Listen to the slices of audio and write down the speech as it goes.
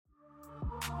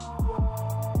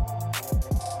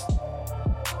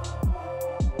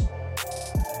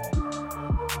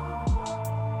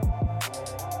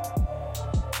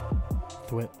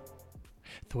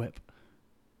Thwip.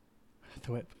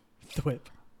 Thwip. Thwip.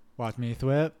 Watch me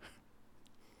thwip.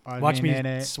 Watch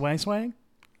me swang swang.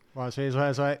 Watch me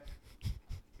swang swang.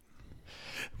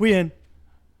 We in.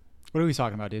 What are we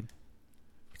talking about, dude?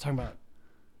 We're talking about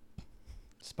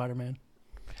Spider-Man.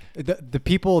 The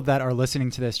people that are listening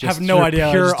to this just have no idea.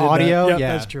 Pure audio. Yep,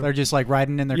 yeah, that's true. They're just like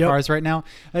riding in their cars right now.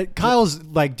 Kyle's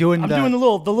like doing. I'm doing the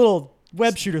little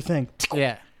web shooter thing.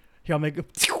 Yeah. Here, I'll make a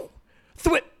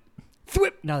thwip,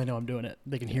 thwip. Now they know I'm doing it.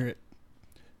 They can hear it.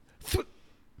 Thwip.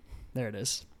 There it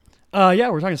is. Yeah,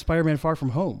 we're talking Spider-Man: Far From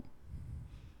Home.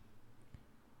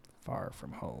 Far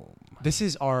From Home. This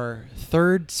is our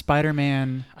third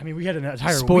Spider-Man. I mean, we had an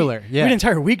entire spoiler. Week. Yeah, we had an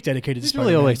entire week dedicated to There's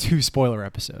Spider-Man. really only 2 spoiler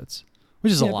episodes,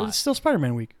 which is a lot. But it's still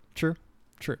Spider-Man week. True.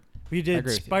 We did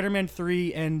Spider-Man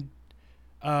 3 and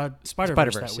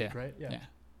Spider-Verse that week, right? Yeah.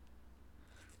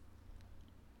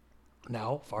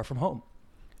 Now, Far From Home.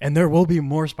 And there will be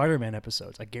more Spider-Man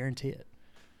episodes. I guarantee it.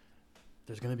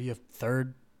 There's going to be a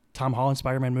third Tom Holland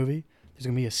Spider-Man movie. There's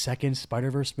going to be a second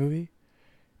Spider-Verse movie.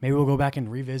 Maybe we'll go back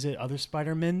and revisit other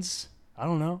Spider-Mans. I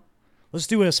don't know. Let's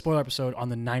do a spoiler episode on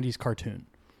the 90s cartoon.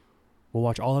 We'll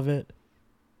watch all of it.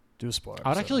 Do a spoiler episode. I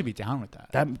would actually be down with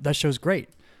that. That show's great.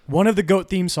 One of the GOAT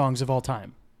theme songs of all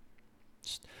time.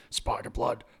 Spider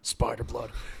blood,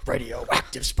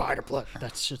 radioactive spider blood.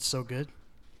 That shit's so good.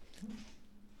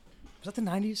 Was that the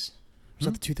 90s? Was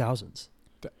that the 2000s?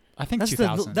 I think that's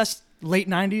 2000s. That's late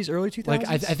 90s, early 2000s? Like,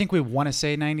 I think we want to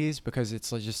say 90s because it's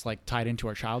just like tied into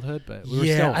our childhood, but we were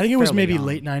still I think it was maybe young.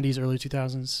 late 90s, early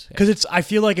 2000s. Because I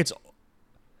feel like it's,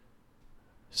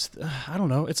 I don't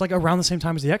know, it's like around the same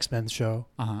time as the X-Men show.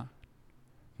 Uh-huh.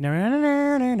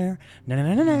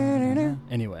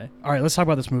 Anyway, all right, let's talk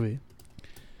about this movie.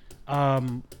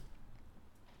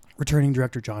 Returning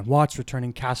director John Watts,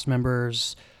 returning cast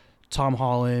members Tom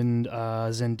Holland,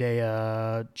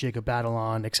 Zendaya, Jacob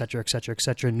Batalon, etc., etc.,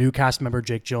 etc. New cast member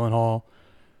Jake Gyllenhaal.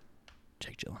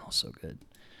 Jake Gyllenhaal's so good.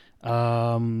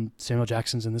 Samuel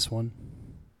Jackson's in this one.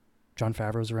 Jon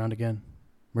Favreau's around again.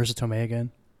 Marissa Tomei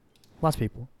again. Lots of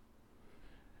people.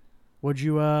 What'd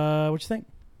you think?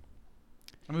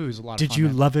 The movie was a lot of Did fun. you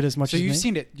man. love it as much So as you've me?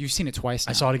 seen it. You've seen it twice now.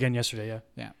 I saw it again yesterday. Yeah.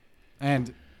 Yeah,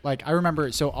 and like I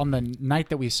remember, so on the night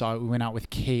that we saw it, we went out with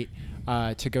Kate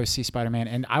to go see Spider-Man,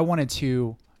 and I wanted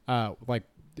to like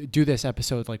do this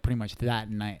episode like pretty much that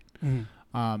night,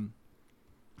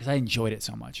 because I enjoyed it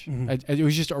so much. It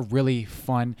was just a really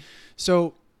fun.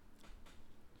 So,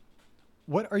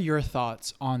 what are your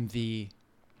thoughts on the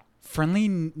friendly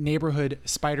neighborhood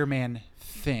Spider-Man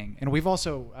thing? And we've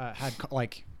also had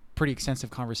like pretty extensive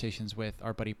conversations with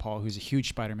our buddy Paul, who's a huge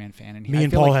Spider-Man fan, and me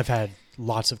and Paul have had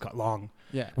lots of long.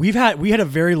 Yeah, we had a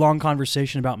very long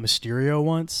conversation about Mysterio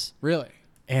once. Really,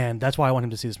 and that's why I want him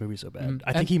to see this movie so bad.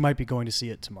 I think he might be going to see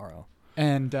it tomorrow.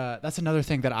 And that's another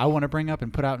thing that I want to bring up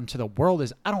and put out into the world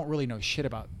is I don't really know shit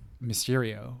about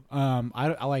Mysterio.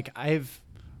 I've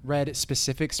read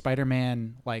specific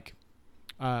Spider-Man like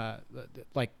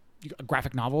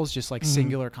graphic novels, just like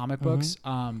singular comic books.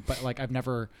 But like I've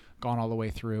never gone all the way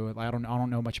through. I don't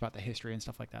know much about the history and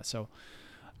stuff like that. So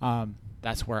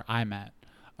that's where I'm at.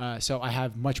 So I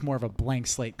have much more of a blank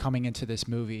slate coming into this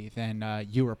movie than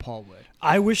you or Paul would.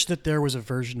 I wish that there was a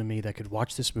version of me that could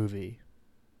watch this movie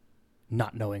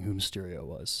not knowing who Mysterio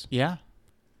was. Yeah.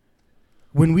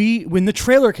 When the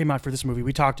trailer came out for this movie,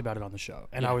 we talked about it on the show.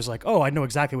 And I was like, oh, I know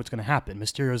exactly what's going to happen.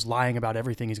 Mysterio's lying about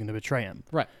everything. He's going to betray him.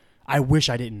 Right. I wish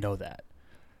I didn't know that.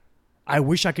 I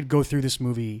wish I could go through this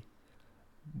movie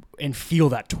and feel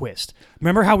that twist.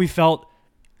 Remember how we felt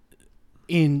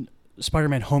in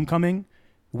Spider-Man Homecoming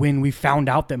when we found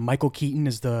out that Michael Keaton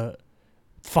is the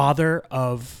father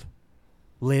of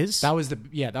Liz? That was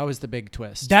the big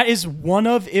twist. That is one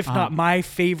of, if not my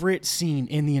favorite scene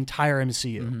in the entire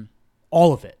MCU.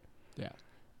 All of it. Yeah.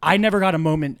 I never got a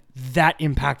moment that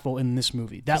impactful in this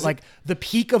movie. That the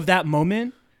peak of that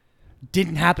moment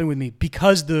didn't happen with me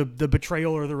because the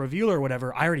betrayal or the reveal or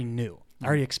whatever, I already knew. I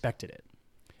already expected it.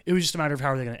 It was just a matter of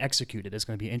how they're going to execute it. It's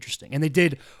going to be interesting. And they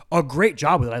did a great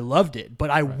job with it. I loved it.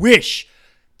 But I wish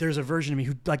there's a version of me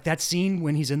who, like that scene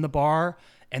when he's in the bar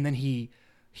and then he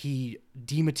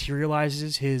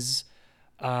dematerializes his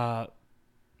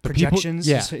projections,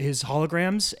 his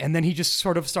holograms, and then he just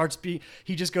sort of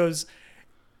he just goes,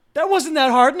 that wasn't that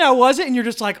hard now, was it? And you're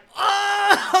just like,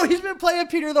 oh, he's been playing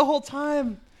Peter the whole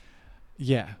time.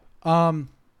 Yeah. No,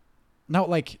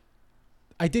 like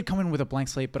I did come in with a blank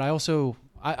slate, but I also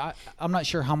I'm not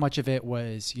sure how much of it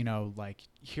was, like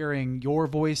hearing your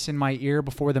voice in my ear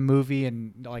before the movie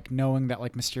and like knowing that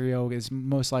like Mysterio is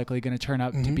most likely going to turn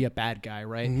out to be a bad guy,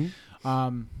 right?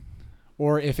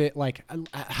 or if it like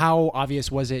how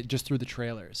obvious was it just through the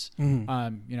trailers,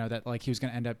 that like he was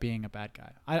going to end up being a bad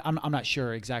guy. I'm not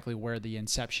sure exactly where the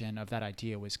inception of that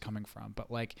idea was coming from, but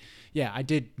like, yeah, I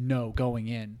did know going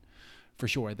in for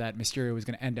sure that Mysterio was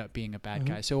going to end up being a bad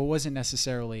guy. So it wasn't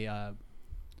necessarily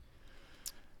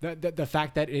the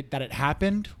fact that it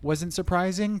happened wasn't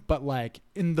surprising, but like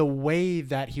in the way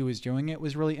that he was doing it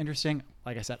was really interesting.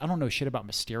 Like I said, I don't know shit about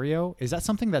Mysterio. Is that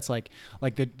something that's like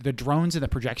the drones and the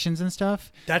projections and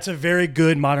stuff? That's a very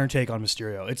good modern take on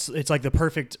Mysterio. It's like the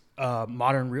perfect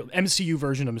modern real MCU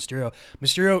version of Mysterio.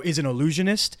 Mysterio is an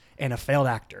illusionist and a failed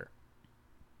actor.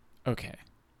 Okay.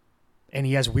 And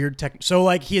he has weird tech. So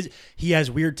like he has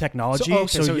weird technology.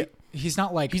 So he's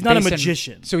not like he's not a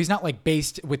magician. So he's not like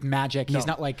based with magic. No. He's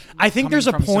not like. I think there's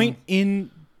a point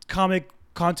in comic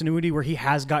continuity where he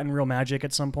has gotten real magic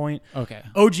at some point. Okay.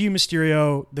 OG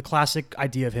Mysterio, the classic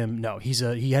idea of him. No, he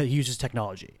uses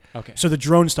technology. Okay. So the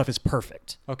drone stuff is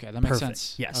perfect. Okay, that makes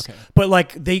sense. Yes. Okay. But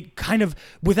like they kind of,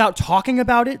 without talking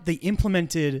about it, they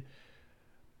implemented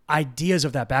ideas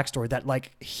of that backstory that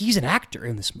like he's an actor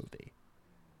in this movie.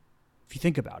 If you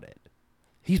think about it,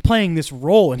 he's playing this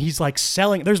role and he's like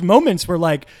selling. There's moments where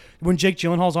like when Jake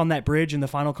Gyllenhaal's on that bridge in the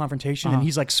final confrontation and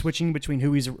he's like switching between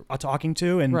who he's talking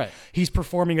to, and he's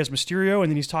performing as Mysterio,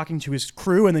 and then he's talking to his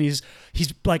crew, and then he's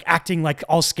like acting like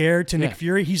all scared to Nick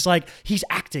Fury. He's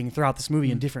acting throughout this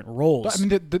movie in different roles. But, I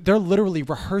mean, they're literally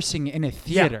rehearsing in a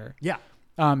theater. Yeah.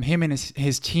 Him and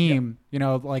his team,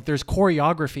 like there's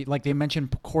choreography. Like they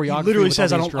mentioned choreography. He literally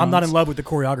says, I'm not in love with the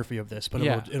choreography of this, but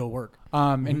it'll work.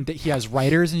 And he has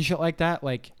writers and shit like that.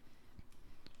 Like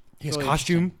he has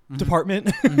costume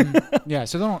department. Yeah,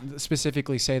 so they don't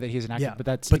specifically say that he's an actor, but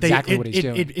that's what he's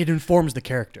doing. It informs the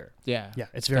character. Yeah,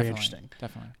 it's very interesting.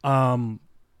 Definitely.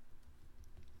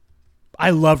 I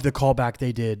love the callback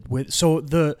they did with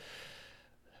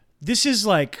this is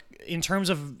like, in terms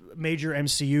of major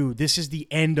MCU, this is the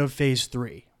end of Phase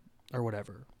 3 or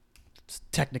whatever.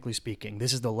 Technically speaking,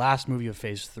 this is the last movie of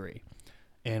Phase 3,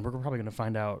 and we're probably going to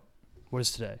find out, what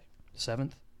is today?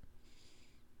 7th?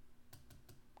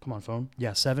 Come on, phone.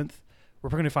 Yeah, 7th. We're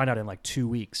probably going to find out in like 2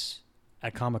 weeks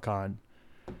at Comic-Con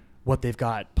what they've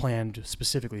got planned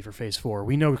specifically for Phase 4.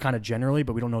 We know kind of generally,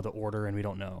 but we don't know the order, and we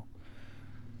don't know.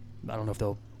 I don't know if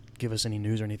they'll give us any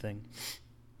news or anything.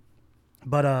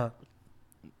 But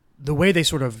the way they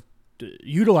sort of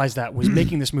utilized that was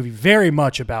making this movie very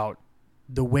much about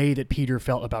the way that Peter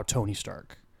felt about Tony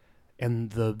Stark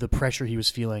and the pressure he was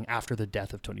feeling after the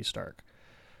death of Tony Stark.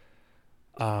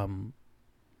 I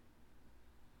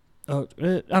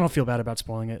don't feel bad about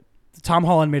spoiling it. Tom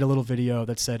Holland made a little video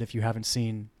that said, if you haven't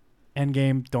seen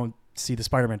Endgame, don't see the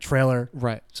Spider-Man trailer.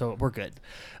 Right. So we're good.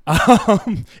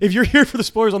 If you're here for the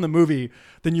spoilers on the movie,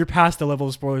 then you're past the level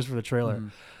of spoilers for the trailer.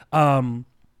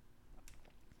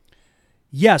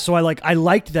 Yeah, so I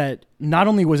liked that not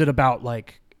only was it about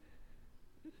like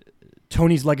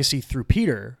Tony's legacy through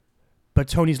Peter, but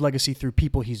Tony's legacy through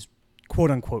people he's quote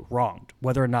unquote wronged,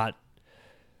 whether or not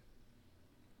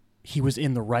he was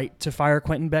in the right to fire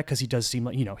Quentin Beck, because he does seem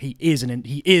like, he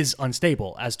is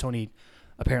unstable, as Tony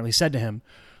apparently said to him,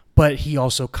 but he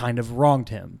also kind of wronged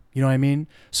him. You know what I mean?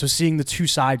 So seeing the two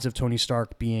sides of Tony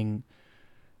Stark being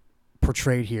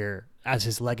portrayed here as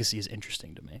his legacy is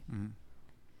interesting to me. Mm-hmm.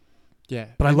 Yeah.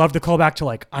 But I love the callback to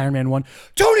like Iron Man 1.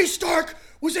 Tony Stark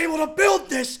was able to build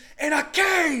this in a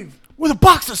cave with a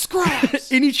box of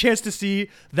scraps. Any chance to see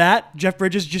that? Jeff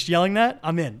Bridges just yelling that?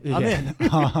 I'm in. I'm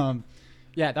in.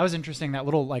 Yeah, that was interesting. That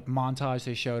little like montage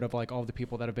they showed of like all the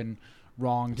people that have been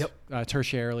wronged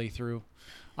tertiarily through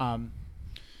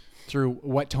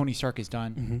what Tony Stark has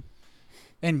done. Mm-hmm.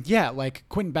 And yeah, like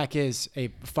Quentin Beck is a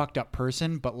fucked up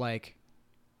person, but like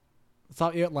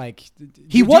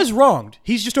he was wronged.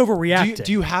 He's just overreacting.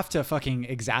 Do you have to fucking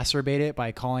exacerbate it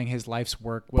by calling his life's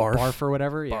work barf or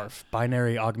whatever? Yeah. Barf.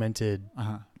 Binary augmented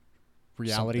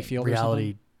reality field.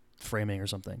 Reality framing or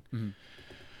something. Mm-hmm.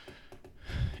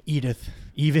 Edith,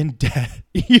 even dead.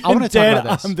 Even I want to talk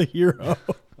about this. I'm the hero.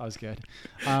 That was good.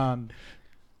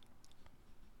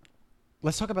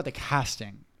 Let's talk about the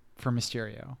casting for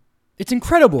Mysterio. It's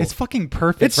incredible. It's fucking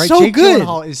perfect. It's right? so Jake good.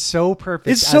 Gyllenhaal is so perfect.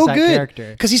 It's so good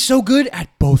character because he's so good at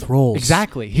both roles.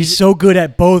 Exactly. He's so good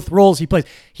at both roles. He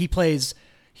plays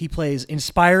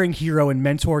inspiring hero and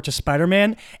mentor to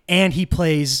Spider-Man, and he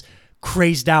plays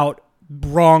crazed out,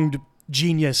 wronged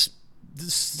genius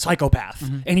psychopath,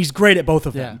 and he's great at both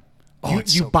of them. Oh,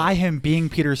 you buy him being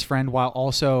Peter's friend while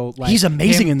also like he's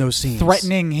amazing in those scenes,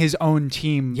 threatening his own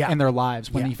team in their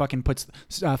lives when he fucking puts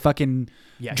drone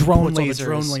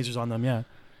lasers on them. Yeah.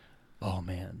 Oh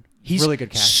man, he's really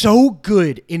good casting. So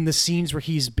good in the scenes where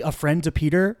he's a friend to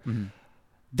Peter. Mm-hmm.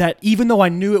 that even though I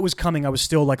knew it was coming, I was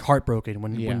still like heartbroken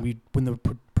when Yeah.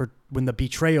 when the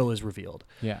betrayal is revealed.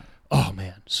 Yeah. Oh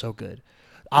man, so good.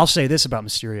 I'll say this about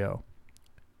Mysterio: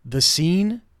 the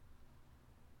scene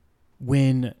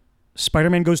when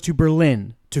Spider-Man goes to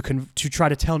Berlin to try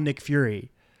to tell Nick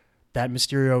Fury that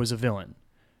Mysterio is a villain,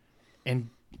 and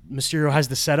Mysterio has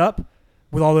the setup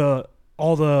with all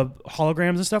the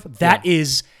holograms and stuff. That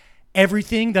is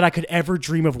everything that I could ever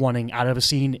dream of wanting out of a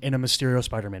scene in a Mysterio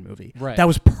Spider-Man movie. Right. That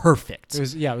was perfect. It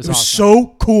was awesome. So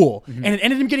cool. Mm-hmm. And it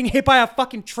ended him getting hit by a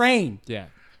fucking train. Yeah.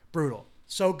 Brutal.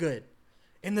 So good.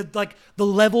 And the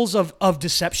levels of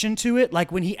deception to it,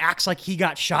 like when he acts like he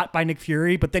got shot by Nick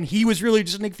Fury, but then he was really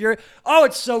just Nick Fury. Oh,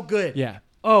 it's so good. Yeah.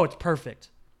 Oh, it's perfect.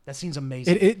 That scene's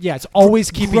amazing. It's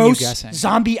always keeping Gross you guessing.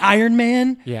 zombie Iron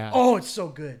Man. Yeah. Oh, it's so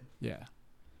good. Yeah.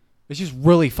 It's just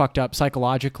really fucked up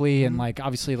psychologically, and like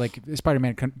obviously like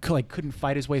Spider-Man couldn't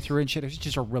fight his way through and shit. It was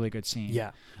just a really good scene.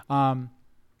 Yeah.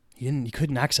 He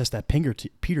couldn't access that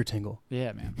Peter tingle.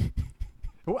 Yeah, man.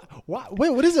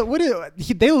 What is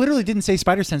it? They literally didn't say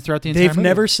Spider Sense throughout the entire movie. They've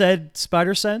never said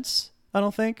Spider Sense, I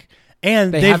don't think.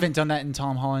 And they haven't done that in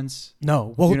Tom Holland's.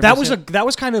 No. Well, that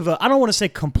was kind of I don't want to say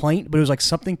complaint, but it was like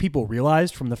something people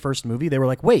realized from the first movie. They were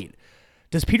like, wait,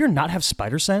 does Peter not have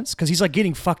Spider Sense? Because he's like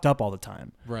getting fucked up all the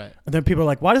time. Right. And then people are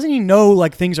like, why doesn't he know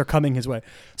like things are coming his way?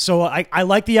 So I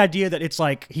like the idea that it's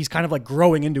like he's kind of like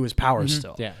growing into his powers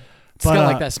still. Yeah. It's got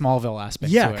like that Smallville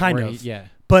aspect yeah, to it. Kind of. Yeah.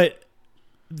 But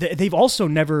they've also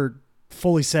never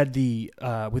fully said the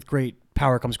with great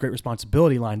power comes great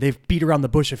responsibility line. They've beat around the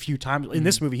bush a few times. In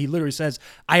this movie, he literally says,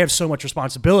 I have so much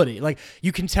responsibility. Like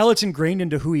you can tell it's ingrained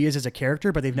into who he is as a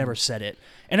character, but they've never said it.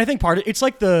 And I think part of it's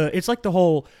like the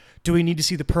whole, do we need to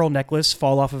see the pearl necklace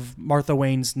fall off of Martha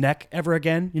Wayne's neck ever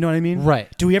again? You know what I mean? Right.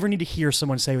 Do we ever need to hear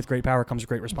someone say with great power comes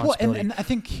great responsibility? Well, and I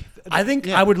think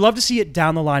I would love to see it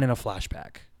down the line in a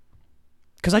flashback.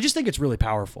 Because I just think it's really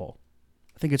powerful.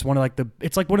 I think it's one of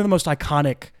it's like one of the most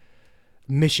iconic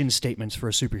mission statements for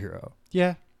a superhero.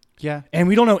 Yeah. Yeah. And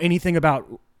we don't know anything about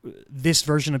this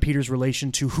version of Peter's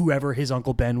relation to whoever his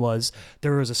Uncle Ben was.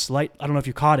 There was a slight, I don't know if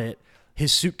you caught it,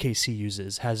 his suitcase he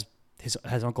uses has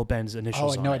Uncle Ben's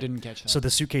initials on it. Oh, no, I didn't catch that. So the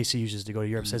suitcase he uses to go to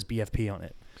Europe says BFP on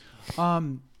it.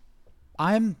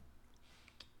 I'm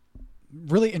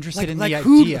really interested in the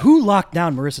who, idea. Who locked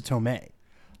down Marissa Tomei?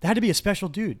 That had to be a special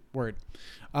dude. Word.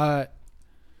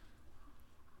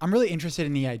 I'm really interested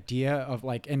in the idea of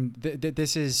like, and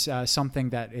this is something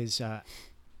that is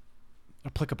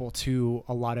applicable to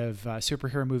a lot of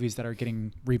superhero movies that are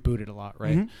getting rebooted a lot,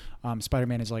 right? Mm-hmm.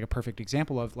 Spider-Man is like a perfect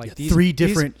example of like these three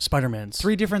different Spider-Mans.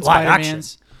 Three different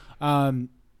Spider-Mans.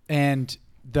 And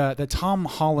the Tom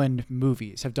Holland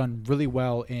movies have done really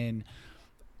well in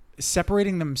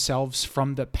separating themselves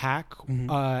from the pack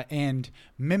and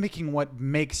mimicking what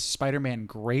makes Spider-Man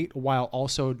great while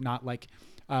also not like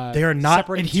they are not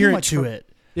adherent to it.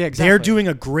 Yeah, exactly. They're doing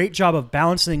a great job of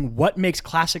balancing what makes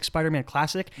classic Spider-Man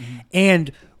classic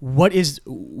and what is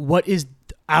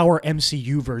our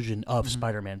MCU version of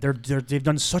Spider-Man. They've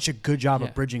done such a good job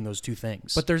of bridging those two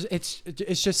things. But it's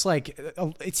just like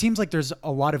it seems like there's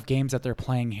a lot of games that they're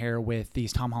playing here with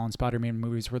these Tom Holland Spider-Man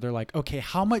movies where they're like, okay,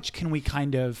 how much can we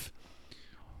kind of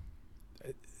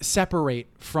separate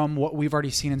from what we've already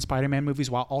seen in Spider-Man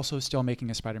movies while also still making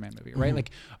a Spider-Man movie, right?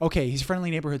 Like, okay, he's friendly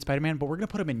neighborhood Spider-Man, but we're gonna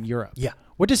put him in Europe. Yeah.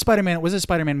 What does a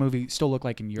Spider-Man movie still look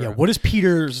like in Europe? Yeah. What is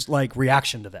Peter's like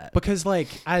reaction to that? Because like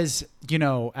as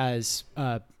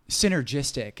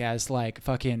synergistic as like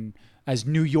fucking as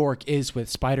New York is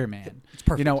with Spider-Man, it's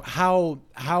perfect. You know,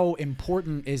 how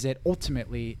important is it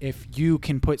ultimately if you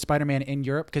can put Spider-Man in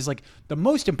Europe? Because like the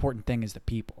most important thing is the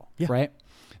people, right?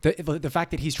 The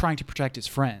fact that he's trying to protect his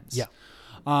friends. Yeah.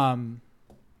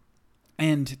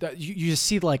 You just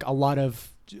see like a lot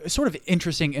of sort of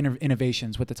interesting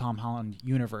innovations with the Tom Holland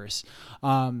universe.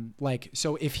 Like,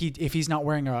 so if he's not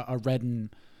wearing a red and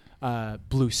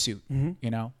blue suit, you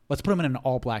know, let's put him in an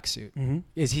all black suit.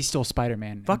 Is he still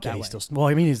Spider-Man? Fuck yeah, he's still. Well,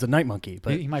 I mean, he's the Night Monkey,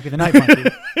 but he might be the Night Monkey.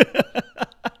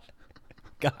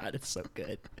 God, it's so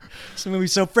good. This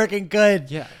movie's so freaking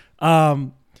good. Yeah.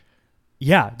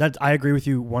 Yeah, I agree with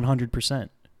you 100%.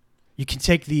 You can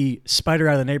take the spider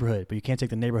out of the neighborhood, but you can't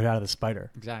take the neighborhood out of the spider.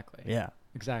 Exactly. Yeah.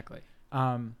 Exactly.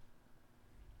 We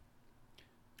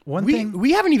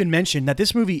haven't even mentioned that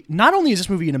this movie, not only is this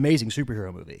movie an amazing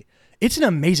superhero movie, it's an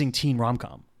amazing teen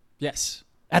rom-com. Yes.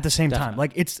 At the same time.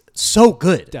 Like, it's so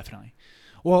good. Definitely.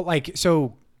 Well, like,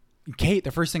 so Kate,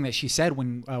 the first thing that she said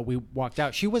when we walked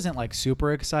out, she wasn't like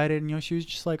super excited. You know, she was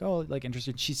just like, oh, like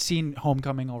interested. She'd seen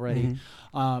Homecoming already.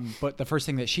 But the first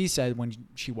thing that she said when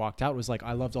she walked out was like,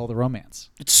 I loved all the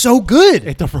romance. It's so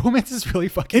good. The romance is really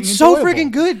fucking It's enjoyable. so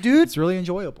freaking good, dude. It's really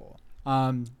enjoyable.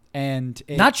 And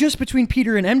not just between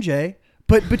Peter and MJ,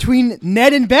 but between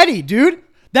Ned and Betty, dude.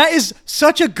 That is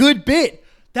such a good bit.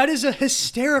 That is a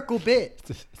hysterical bit.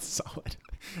 it's solid.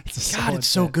 God, it's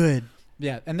so good.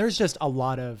 Yeah, and there's just a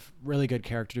lot of really good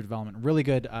character development, really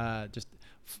good just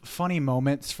funny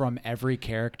moments from every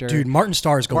character. Dude, Martin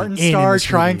Starr is going Martin in Starr this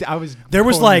trying movie. to. I was. There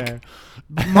was going like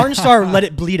there. Martin Starr let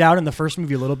it bleed out in the first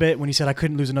movie a little bit when he said I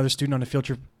couldn't lose another student on a field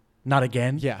trip. Not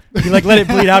again. Yeah. He like let it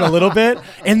bleed out a little bit.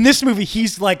 In this movie,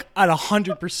 he's like at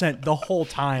 100% the whole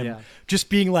time. Yeah. Just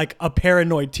being like a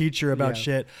paranoid teacher about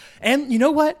shit. And you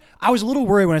know what? I was a little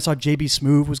worried when I saw JB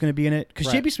Smoove was going to be in it. Because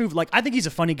Right. JB Smoove, like, I think he's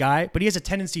a funny guy, but he has a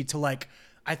tendency to like,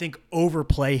 I think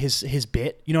overplay his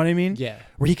bit. You know what I mean? Yeah.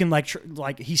 Where he can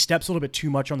like he steps a little bit too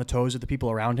much on the toes of the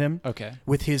people around him. Okay.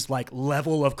 With his like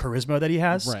level of charisma that he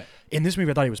has. Right. In this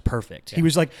movie, I thought he was perfect. He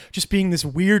was like just being this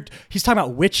weird. He's talking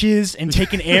about witches and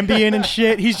taking Ambien and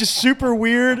shit. He's just super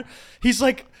weird. He's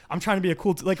like, I'm trying to be a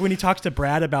cool. Like when he talks to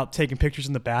Brad about taking pictures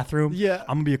in the bathroom. Yeah.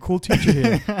 I'm gonna be a cool teacher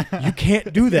here. You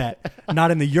can't do that.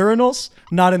 Not in the urinals.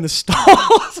 Not in the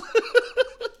stalls.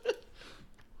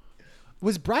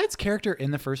 Was Brad's character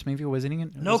in the first movie? Wasn't he?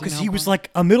 No, because he was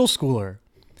like a middle schooler.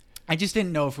 I just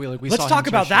didn't know if we Let's saw talk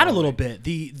him about that a little away.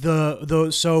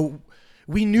 bit. So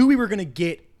we knew we were gonna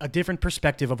get a different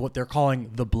perspective of what they're calling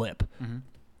the blip. Mm-hmm.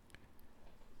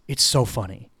 It's so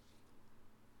funny.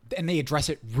 And they address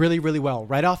it really, really well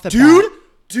right off the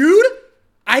Dude,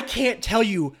 I can't tell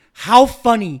you how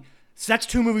funny. So that's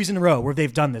 2 movies in a row where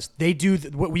they've done this. They do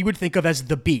what we would think of as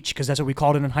the beach, because that's what we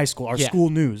called it in high school, our Yeah. school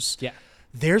news. Yeah.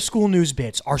 Their school news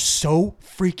bits are so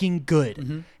freaking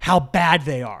good. How bad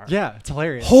they are. Yeah, it's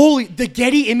hilarious. Holy, the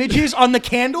Getty images on the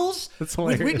candles That's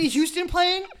with hilarious. Whitney Houston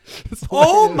playing. It's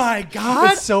Oh hilarious. my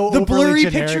God. It's so the overly blurry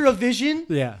generic. picture of Vision.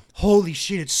 Yeah. Holy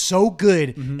shit, it's so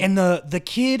good. And the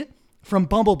kid from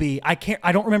Bumblebee, I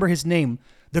don't remember his name.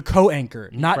 The co-anchor,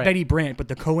 not Right. Betty Brant, but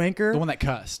the co-anchor. The one that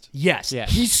cussed. Yes. Yeah.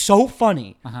 He's so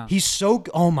funny. Uh-huh. He's so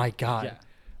oh my God. Yeah.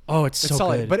 Oh, it's so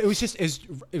solid. good. But it was just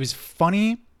it was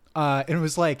funny. And it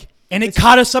was like and it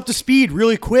caught us up to speed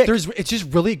really quick. it's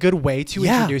just really good way to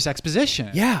Yeah. introduce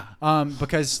exposition. Yeah.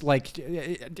 Because like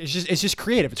it's just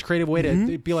creative. It's a creative way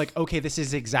to be like, okay, this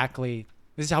is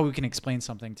how we can explain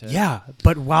something to. Yeah,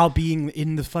 but while being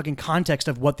in the fucking context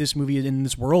of what this movie in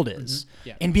this world is,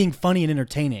 Yeah. and being funny and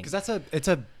entertaining. Because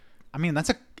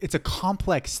it's a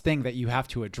complex thing that you have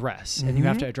to address, and you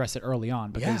have to address it early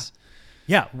on because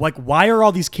Yeah, like why are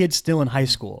all these kids still in high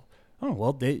school? Oh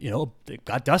well, they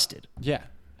got dusted. yeah.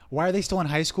 Why are they still in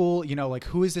high school? You know, like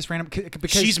who is this random?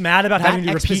 Because She's mad about that having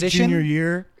to repeat exposition- junior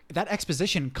year. That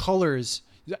exposition colors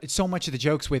so much of the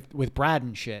jokes with Brad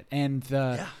and shit, and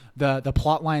the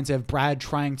plot lines of Brad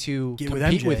trying to Get with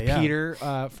compete MJ, with yeah. Peter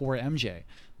for MJ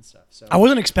and stuff. So I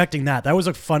wasn't expecting that. That was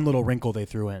a fun little wrinkle they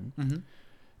threw in.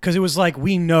 Because it was like,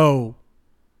 we know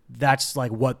that's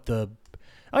like what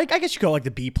I guess you call it like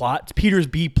the B plot. Peter's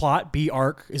B plot, B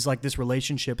arc is like this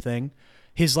relationship thing.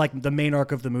 His like the main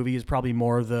arc of the movie is probably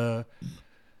more the,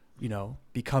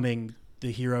 becoming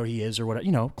the hero he is or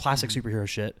whatever, classic superhero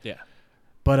shit. yeah,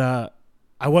 But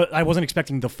I wasn't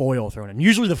expecting the foil thrown in.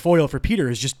 Usually the foil for Peter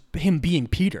is just him being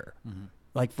Peter.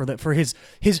 Like for the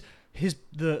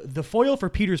foil for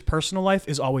Peter's personal life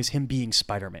is always him being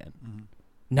Spider-Man.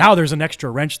 Now there's an extra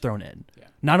wrench thrown in. Yeah.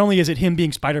 Not only is it him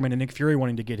being Spider-Man and Nick Fury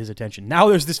wanting to get his attention, now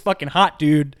there's this fucking hot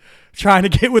dude trying to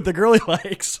get with the girl he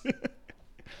likes.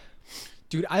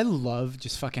 dude, I love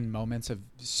just fucking moments of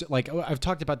like I've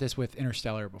talked about this with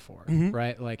Interstellar before,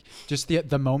 right? Like just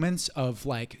the moments of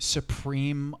like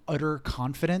supreme utter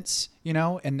confidence,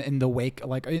 and in the wake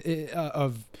like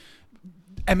of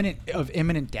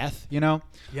imminent death, Yeah.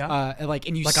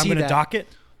 and you Like see I'm gonna that- dock it.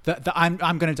 The I'm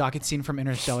gonna dock it scene from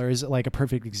Interstellar is like a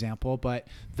perfect example, but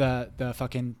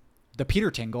the Peter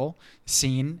Tingle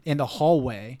scene in the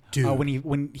hallway, Dude.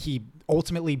 when he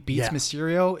ultimately beats Yeah.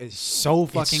 Mysterio is so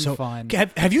fucking It's so fun.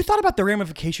 Have you thought about the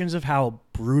ramifications of how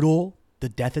brutal the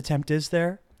death attempt is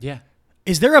there? Yeah,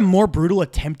 Is there a more brutal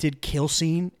attempted kill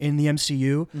scene in the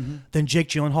MCU than Jake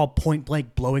Gyllenhaal point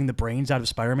blank blowing the brains out of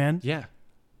Spider-Man? yeah,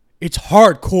 It's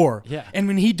hardcore. Yeah. And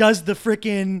when he does the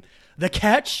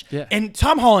catch, Yeah. and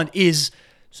Tom Holland is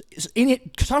in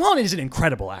it. Tom Holland is an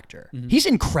incredible actor. He's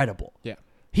incredible. yeah.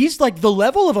 He's like the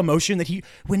level of emotion that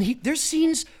there's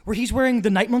scenes where he's wearing the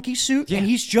Night Monkey suit Yeah. and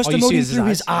he's just All you see emoting is his through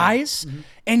his eyes. eyes,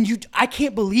 and I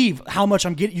can't believe how much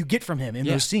you get from him in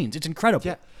Yeah. those scenes. It's incredible.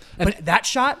 Yeah. But that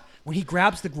shot when he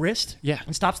grabs the wrist Yeah.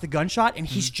 and stops the gunshot and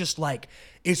he's just like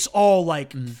it's all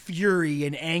like fury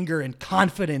and anger and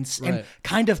confidence and Right.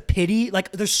 kind of pity.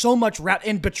 Like there's so much rap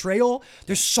and betrayal.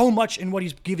 There's so much in what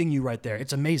he's giving you right there.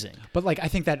 It's amazing. But like I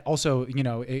think that also, you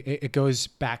know, it goes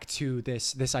back to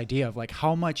this idea of like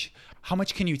how much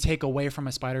can you take away from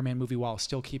a Spider-Man movie while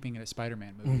still keeping it a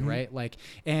Spider-Man movie, right? Like,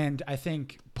 and I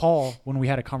think Paul, when we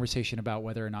had a conversation about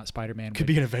whether or not Spider-Man Could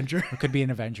be an Avenger. could be an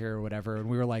Avenger or whatever, and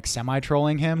we were like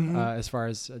semi-trolling him as far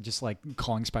as just like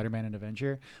calling Spider-Man an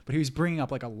Avenger, but he was bringing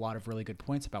up like a lot of really good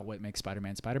points about what makes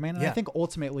Spider-Man Spider-Man, and I Yeah. think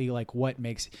ultimately like what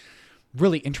makes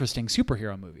really interesting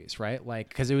superhero movies, right? Like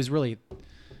because it was really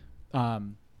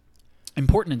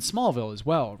important in Smallville as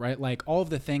well, right? Like all of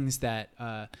the things that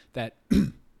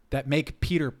that make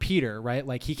Peter, right?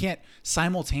 Like he can't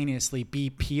simultaneously be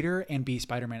Peter and be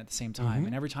Spider-Man at the same time.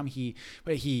 And every time he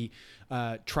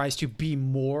tries to be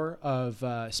more of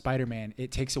Spider-Man,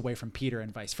 it takes away from Peter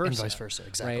and vice versa. And vice versa,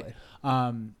 exactly.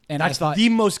 Right? And That's I thought, the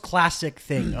most classic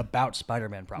thing about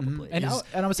Spider-Man, probably. and is-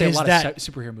 I would say a is lot that- of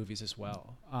superhero movies as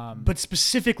well. but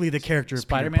specifically the character of Peter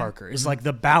Spider-Man? Parker is like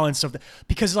the balance of the,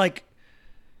 because like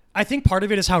I think part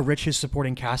of it is how rich his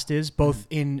supporting cast is, both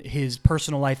in his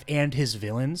personal life and his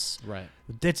villains. Right.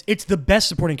 It's the best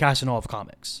supporting cast in all of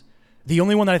comics. The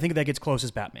only one that I think that gets close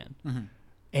is Batman.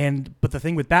 But the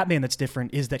thing with Batman that's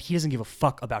different is that he doesn't give a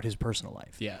fuck about his personal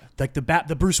life. Yeah. Like the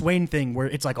Bruce Wayne thing where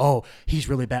it's like, oh, he's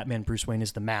really Batman. Bruce Wayne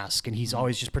is the mask, and he's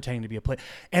always just pretending to be a play.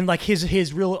 And like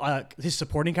his real his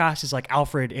supporting cast is like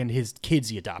Alfred and his kids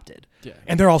he adopted. Yeah.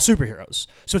 And they're all superheroes.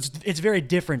 So it's very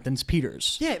different than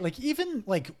Peter's. Yeah, like even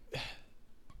like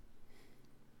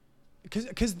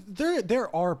because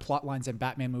there are plot lines in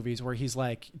Batman movies where he's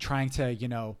like trying to, you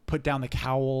know, put down the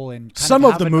cowl and kind Some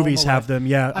of of the have a movies normal have life. them,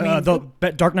 yeah. I mean,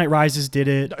 the Dark Knight Rises did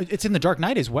it. It's in the Dark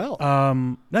Knight as well.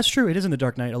 That's true. It is in the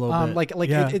Dark Knight a little bit. Like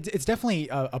yeah. it's definitely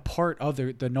a part of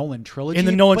the Nolan trilogy. in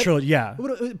the Nolan but- trilogy, yeah.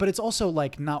 But it's also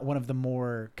like not one of the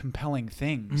more compelling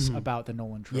things about the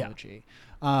Nolan trilogy.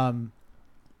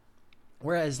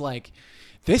 Whereas like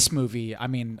this movie, I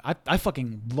mean, I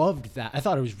fucking loved that. I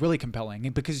thought it was really compelling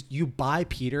because you buy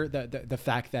Peter, the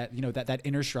fact that, you know, that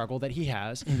inner struggle that he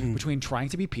has between trying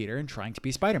to be Peter and trying to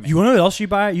be Spider-Man. You want to know what else you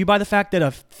buy? You buy the fact that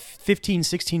a 15,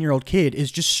 16-year-old kid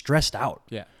is just stressed out.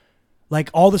 Yeah.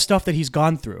 Like all the stuff that he's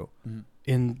gone through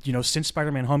in, you know, since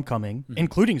Spider-Man Homecoming,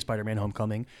 including Spider-Man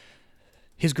Homecoming.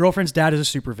 His girlfriend's dad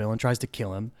is a supervillain, tries to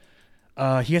kill him.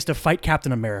 He has to fight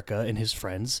Captain America and his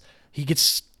friends. He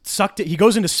gets sucked. He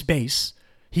goes into space.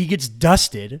 He gets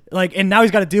dusted. Like, and now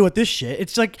he's got to deal with this shit.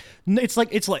 It's like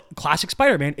classic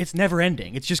Spider-Man. It's never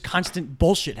ending. It's just constant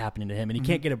bullshit happening to him, and he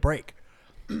can't get a break.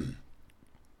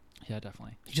 Yeah,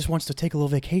 definitely. He just wants to take a little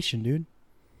vacation, dude.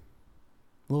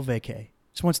 A little vacay.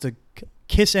 Just wants to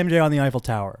kiss MJ on the Eiffel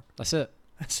Tower. That's it.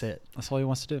 That's it. That's all he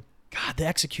wants to do. God, the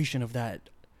execution of that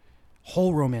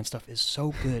whole romance stuff is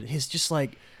so good. His just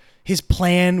like his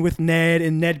plan with Ned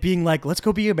and Ned being like, let's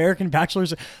go be American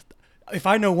bachelors. If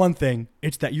I know one thing,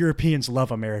 it's that Europeans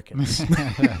love Americans.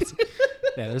 Yeah,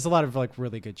 there's a lot of like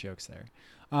really good jokes there.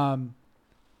 Can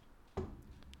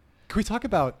we talk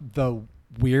about the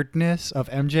weirdness of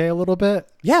MJ a little bit?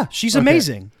 Yeah, she's Okay.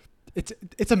 amazing.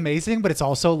 It's amazing, but it's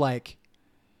also like,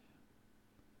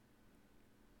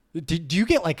 do you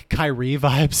get like Kyrie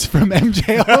vibes from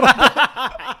MJ a little bit?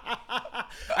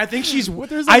 I think she's.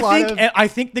 There's a lot of- I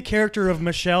think the character of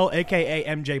Michelle, aka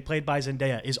MJ, played by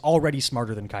Zendaya, is already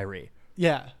smarter than Kyrie.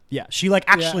 Yeah, Yeah, she like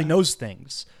actually Yeah. knows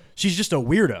things. She's just a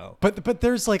weirdo. but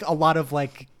there's like a lot of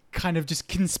like kind of just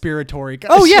conspiratory.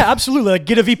 Kind Oh of yeah, shit. absolutely. Like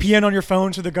get a VPN on your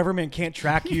phone so the government can't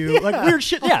track you. Like weird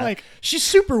shit. Yeah, Like- she's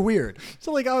super weird.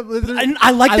 So like, And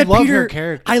I like that love Peter. her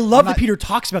character. I love I'm that not- Peter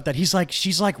talks about that. He's like,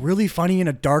 she's like really funny in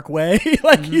a dark way.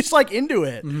 Like he's like into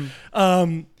it.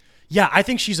 Yeah, I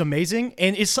think she's amazing,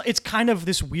 and it's kind of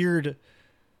this weird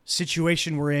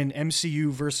situation we're in,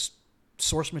 MCU versus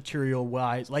source material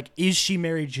wise. Like, is she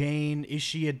Mary Jane? Is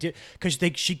she a because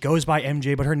she goes by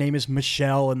MJ, but her name is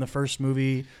Michelle in the first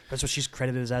movie. That's what she's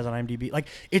credited as on IMDb. Like,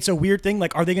 it's a weird thing.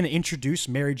 Like, are they going to introduce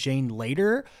Mary Jane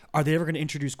later? Are they ever going to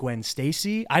introduce Gwen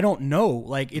Stacy? I don't know.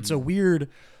 Like, it's a weird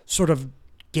sort of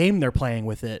game they're playing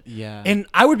with it. Yeah. And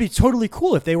I would be totally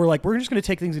cool if they were like, we're just going to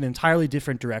take things in an entirely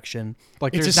different direction.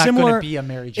 Like, it's there's a not similar, gonna be a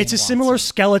Mary Jane It's a similar Watson.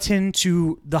 skeleton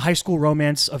to the high school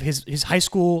romance of his high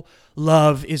school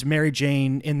love is Mary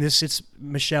Jane. In this, it's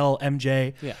Michelle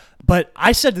MJ. Yeah. But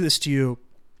I said this to you.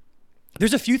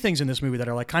 There's a few things in this movie that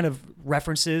are like kind of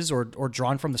references or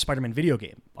drawn from the Spider-Man video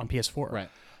game on PS4. Right.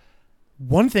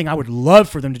 One thing I would love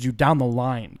for them to do down the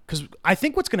line, because I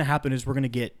think what's going to happen is we're going to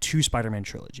get two Spider-Man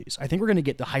trilogies. I think we're going to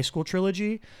get the high school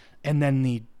trilogy and then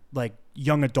the like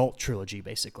young adult trilogy,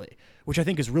 basically, which I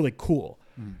think is really cool.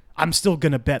 I'm still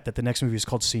gonna bet that the next movie is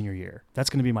called Senior Year. That's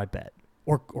gonna be my bet,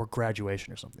 or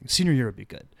Graduation or something. Senior Year would be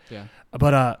good. Yeah.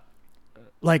 But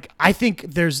like I think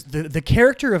there's the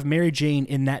character of Mary Jane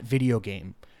in that video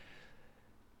game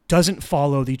doesn't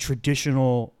follow the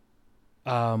traditional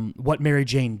what Mary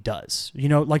Jane does. You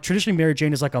know, like traditionally Mary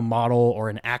Jane is like a model or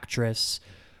an actress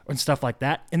and stuff like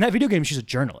that. In that video game, she's a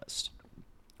journalist,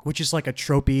 which is like a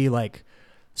tropey, like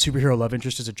superhero love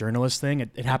interest is a journalist thing.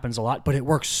 It happens a lot, but it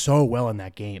works so well in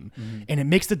that game. And it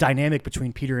makes the dynamic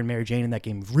between Peter and Mary Jane in that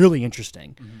game really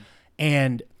interesting.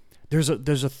 And there's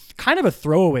a kind of a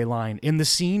throwaway line in the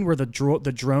scene where the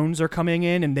drones are coming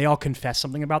in and they all confess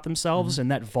something about themselves in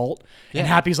that vault. Yeah. And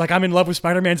Happy's like, I'm in love with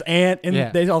Spider-Man's aunt.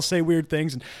 And they all say weird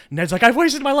things. And Ned's like, I've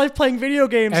wasted my life playing video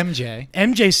games.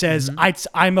 MJ says,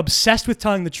 I'm obsessed with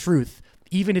telling the truth,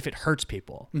 even if it hurts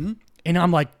people. And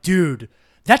I'm like, dude,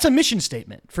 that's a mission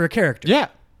statement for a character. Yeah.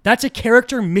 That's a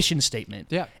character mission statement.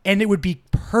 Yeah. And it would be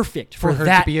perfect for her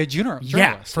that. to be a journalist.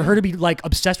 Yeah, for her to be like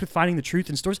obsessed with finding the truth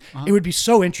in stories. It would be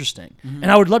so interesting.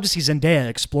 And I would love to see Zendaya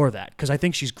explore that because I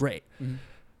think she's great.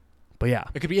 But yeah.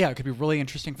 It could be really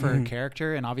interesting for her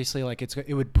character, and obviously like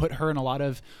it would put her in a lot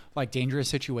of like dangerous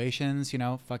situations, you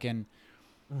know, fucking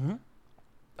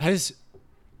Has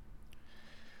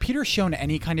Peter shown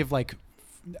any kind of like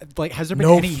has there been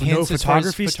any hints as far as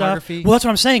photography stuff? Well, that's what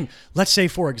I'm saying. Let's say,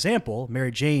 for example,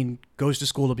 Mary Jane goes to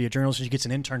school to be a journalist and she gets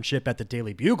an internship at the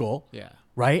Daily Bugle. Yeah.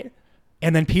 Right?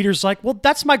 And then Peter's like, well,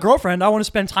 that's my girlfriend. I want to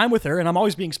spend time with her, and I'm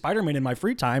always being Spider-Man in my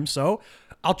free time, so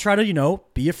I'll try to, you know,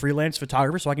 be a freelance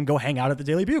photographer so I can go hang out at the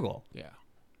Daily Bugle. Yeah.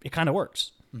 It kind of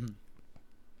works.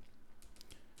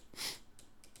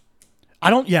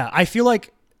 I feel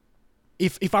like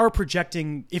if I were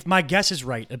projecting, if my guess is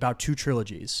right about two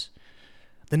trilogies,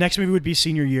 the next movie would be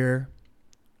Senior Year.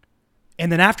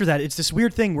 And then after that, it's this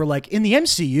weird thing where, like, in the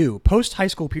MCU, post-high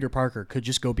school Peter Parker could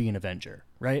just go be an Avenger,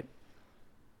 right?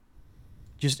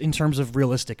 Just in terms of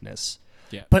realisticness.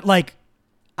 Yeah. But, like,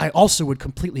 I also would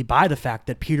completely buy the fact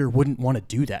that Peter wouldn't want to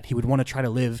do that. He would want to try to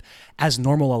live as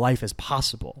normal a life as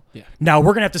possible. Yeah. Now,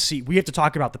 we're going to have to see. We have to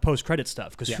talk about the post-credit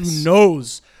stuff because who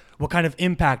knows what kind of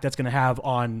impact that's going to have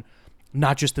on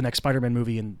not just the next Spider-Man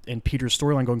movie and Peter's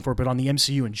storyline going forward, but on the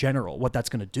MCU in general, what that's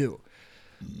going to do.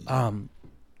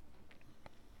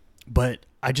 But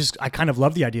I kind of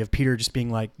love the idea of Peter just being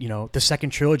like, you know, the second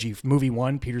trilogy, movie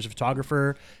one, Peter's a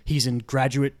photographer. He's in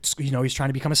graduate, you know, he's trying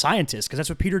to become a scientist because that's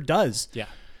what Peter does. Yeah.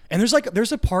 And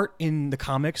there's a part in the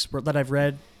comics that I've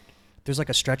read. There's like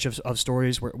a stretch of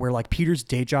stories where like Peter's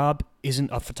day job isn't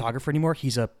a photographer anymore.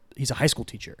 He's a high school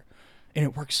teacher, and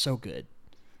it works so good.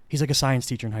 He's like a science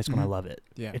teacher in high school, and I love it.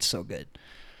 Yeah. It's so good.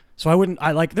 So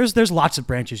there's lots of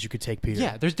branches you could take Peter.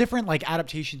 Yeah, there's different like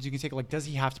adaptations you can take. Like, does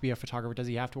he have to be a photographer? Does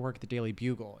he have to work at the Daily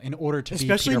Bugle in order to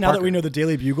Especially be Peter now Parker? that we know the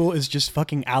Daily Bugle is just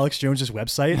fucking Alex Jones's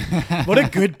website. What a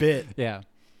good bit. Yeah.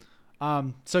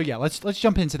 So yeah, let's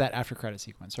jump into that after credit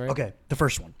sequence, right? Okay, the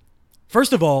first one.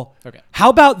 First of all, Okay. How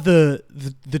about the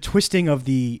twisting of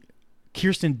the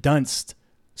Kirsten Dunst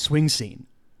swing scene?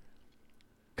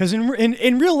 Because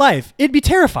in real life, it'd be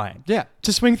terrifying. Yeah.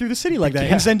 To swing through the city like that.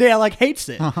 Yeah. And Zendaya like hates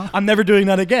it. I'm never doing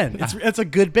that again. It's a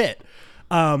good bit.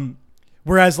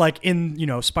 Whereas like in, you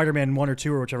know, Spider-Man 1 or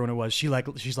 2 or whichever one it was, she's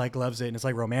like loves it and it's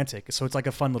like romantic. So it's like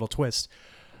a fun little twist.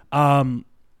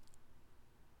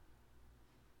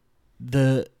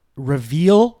 The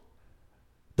reveal,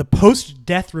 the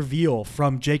post-death reveal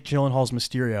from Jake Gyllenhaal's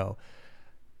Mysterio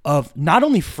of not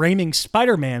only framing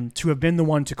Spider-Man to have been the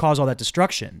one to cause all that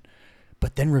destruction,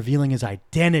 but then revealing his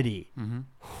identity.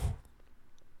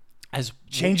 As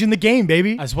changing the game,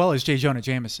 baby. As well as J. Jonah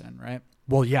Jameson, right?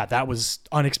 Well, yeah, that was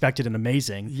unexpected and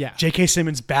amazing. Yeah. J.K.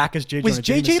 Simmons back as J. Jonah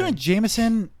Jameson. Was J. Jonah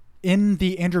Jameson in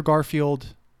the Andrew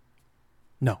Garfield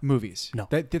No. movies? No.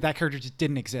 That character just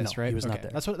didn't exist, No, right? he was not there.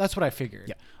 That's what I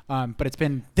figured. Yeah. But it's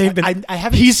been I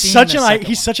haven't he's seen such the an second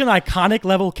he's one. such an iconic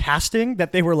level casting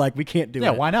that they were like, we can't do it.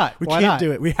 Yeah, why not? We Why can't not?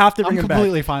 do it. We have to bring I'm him back.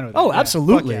 completely fine with it. Oh, Yeah.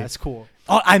 absolutely. Fuck yeah, it's cool.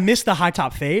 Oh, I missed the high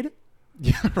top fade,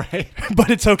 Yeah, right. but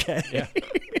it's okay. Yeah.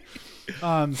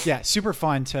 Yeah, super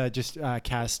fun to just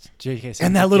cast J.K. Simmons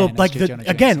And that little again as like J. the Jonah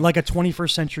again Jameson. like a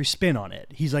 21st century spin on it.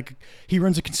 He's like he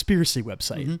runs a conspiracy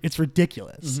website. It's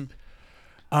ridiculous.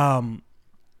 I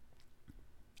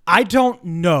don't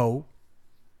know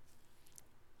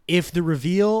if the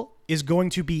reveal is going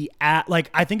to be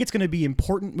I think it's going to be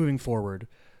important moving forward,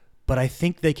 but I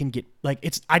think they can get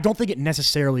I don't think it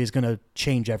necessarily is going to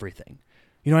change everything.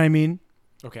 You know what I mean?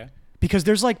 Okay. Because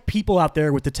there's like people out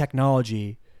there with the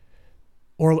technology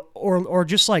or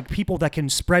just like people that can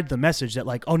spread the message that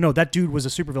like, oh no, that dude was a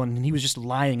supervillain and he was just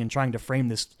lying and trying to frame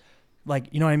this Like,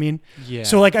 you know what I mean? Yeah.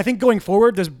 So like, I think going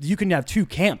forward, you can have two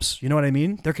camps. You know what I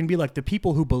mean? There can be like the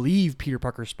people who believe Peter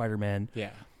Parker's Spider-Man, Yeah.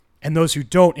 and those who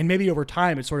don't. And maybe over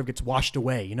time, it sort of gets washed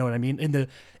away. You know what I mean?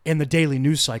 In the daily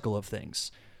news cycle of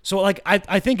things. So like,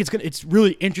 I think it's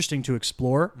really interesting to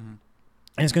explore, and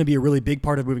it's going to be a really big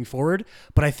part of moving forward.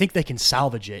 But I think they can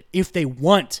salvage it if they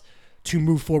want to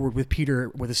move forward with Peter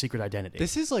with a secret identity.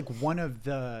 This is like one of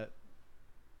the,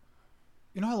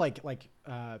 you know how like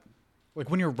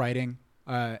when you're writing,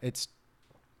 it's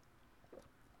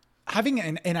having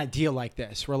an idea like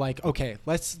this. We're like, okay,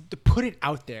 let's put it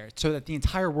out there so that the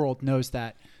entire world knows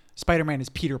that Spider-Man is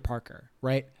Peter Parker,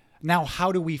 right? Now,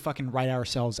 how do we fucking write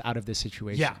ourselves out of this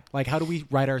situation? Yeah. Like, how do we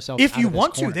write ourselves If out you of this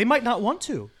want to, corner? they might not want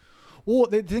to. Well,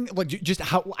 the thing, like, just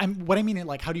how what I mean is,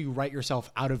 like, how do you write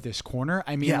yourself out of this corner?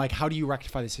 I mean, Yeah. like, how do you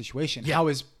rectify the situation? Yeah. How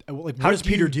is like How what does do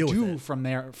Peter you deal with do it? from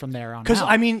there on? Because out?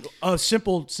 I mean, a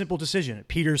simple decision.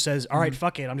 Peter says, "All right,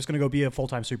 fuck it. I'm just going to go be a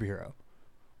full-time superhero."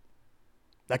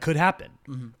 That could happen.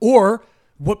 Or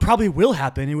what probably will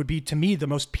happen, it would be, to me, the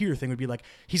most Peter thing would be like,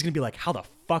 he's going to be like, how the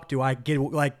fuck do I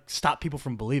stop people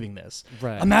from believing this?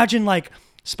 Right. Imagine like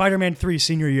Spider-Man 3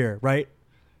 senior year, right?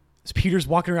 So Peter's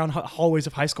walking around hallways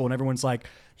of high school and everyone's like,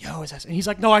 yo, is that? And he's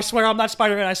like, no, I swear I'm not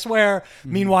Spider-Man, I swear.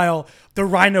 Meanwhile, the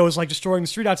Rhino is like destroying the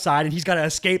street outside and he's got to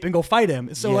escape and go fight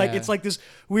him. So like, Yeah. it's like this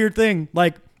weird thing.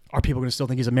 Like, are people going to still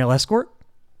think he's a male escort?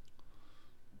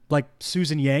 Like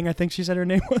Susan Yang, I think she said her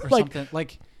name was. or Like, something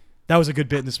like that was a good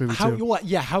bit in this movie how too. what,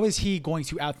 yeah, how is he going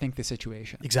to outthink the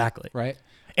situation? Exactly. Right?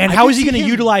 And I how could is he see going to him-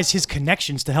 utilize his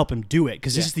connections to help him do it?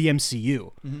 Because this Yeah. is the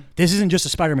MCU. This isn't just a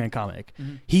Spider-Man comic.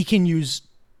 He can use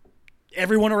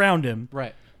everyone around him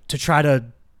Right. to try to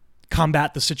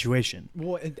combat the situation.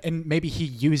 Well, and maybe he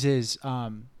uses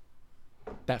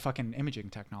that fucking imaging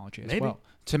technology as Maybe. well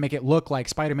to make it look like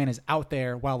Spider-Man is out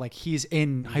there while like he's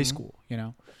in high school, you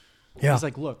know? Yeah. He's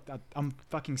like, look, I'm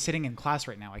fucking sitting in class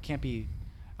right now. I can't be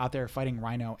out there fighting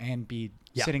Rhino and be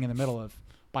Yeah. sitting in the middle of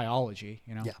biology,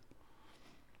 you know? Yeah.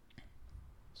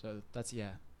 So that's,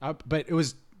 yeah. But it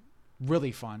was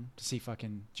really fun to see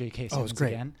fucking J.K. Oh, it was Simmons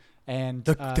great. again. And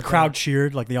The crowd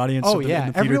cheered, like the audience Oh, in the yeah.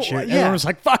 theater Everyone- cheered. yeah. Everyone was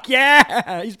like, fuck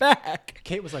yeah, he's back.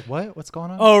 Kate was like, what? What's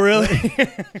going on? Oh, really?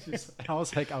 I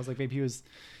was like, maybe he was.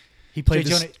 He played J.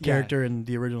 this Jonah- yeah. character in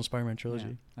the original Spider-Man trilogy.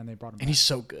 Yeah, and they brought him. And he's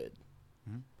so good.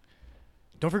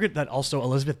 Don't forget that also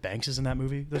Elizabeth Banks is in that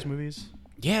movie, those movies,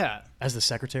 yeah. as the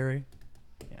secretary.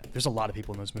 Yeah, there's a lot of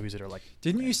people in those movies that are like,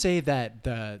 Didn't you say that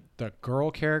the girl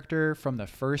character from the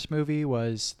first movie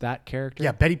was that character?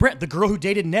 yeah, Betty Brant, the girl who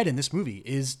dated Ned in this movie,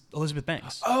 is Elizabeth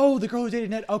Banks. Oh, the girl who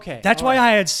dated Ned. Okay. That's all why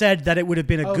right. I had said that it would have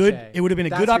been a good, Okay. it would have been a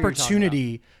That's good what you're talking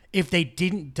opportunity if they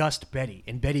didn't dust Betty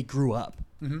and Betty grew up,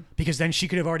 because then she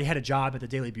could have already had a job at the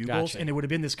Daily Bugles, Gotcha. and it would have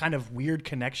been this kind of weird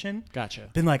connection. Gotcha.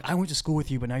 Been like, I went to school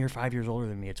with you, but now you're 5 years older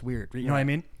than me. It's weird. You know what I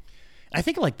mean? I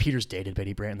think like Peter's dated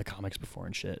Betty Brant in the comics before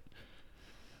and shit.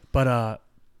 But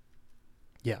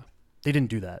yeah, they didn't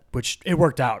do that, which it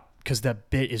worked out because that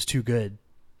bit is too good.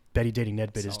 Betty dating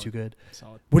Ned bit is Solid. too good.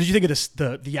 Solid. What did you think of this?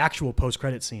 The actual post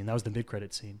credit scene? That was the mid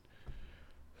credit scene.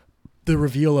 The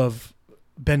reveal of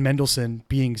Ben Mendelsohn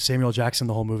being Samuel Jackson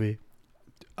the whole movie.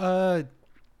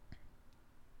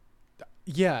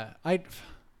 Yeah.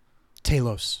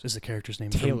 Talos is the character's name.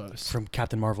 Talos. from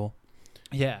Captain Marvel,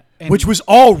 Yeah. And which was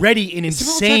already an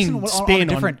Samuel insane Jackson was on a spin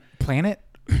different planet.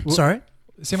 Sorry,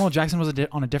 Samuel Jackson was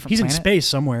on a different. he's in planet? space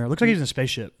somewhere. It looks like he's in a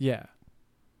spaceship. Yeah.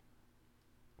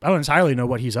 I don't entirely know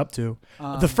what he's up to.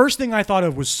 The first thing I thought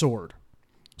of was Sword.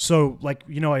 So, like,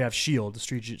 you know, I have SHIELD, the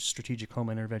Strategic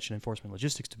Homeland Intervention Enforcement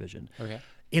Logistics Division. Okay.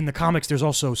 In the comics, there's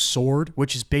also SWORD,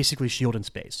 which is basically SHIELD in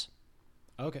space.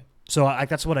 Okay. So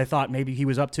that's what I thought maybe he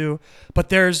was up to. But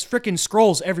there's freaking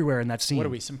scrolls everywhere in that scene. What are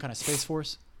we? Some kind of space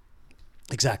force?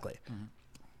 Exactly. Dude,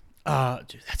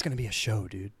 that's going to be a show,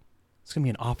 dude. It's going to be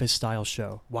an office-style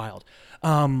show. Wild.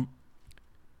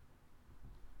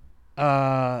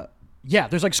 Yeah,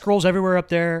 there's like scrolls everywhere up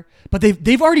there. But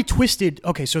they've already twisted...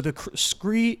 Okay, so the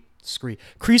Kree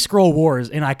Skrull War is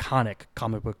an iconic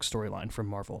comic book storyline from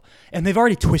Marvel. And they've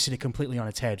already twisted it completely on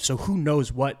its head. So who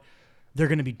knows what they're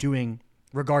going to be doing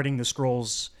regarding the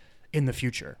Skrulls in the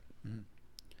future.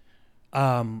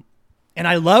 And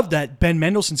I love that Ben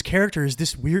Mendelsohn's character is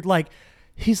this weird, like,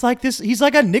 he's like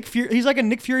a Nick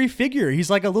Fury figure. He's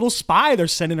like a little spy they're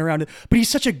sending around, but he's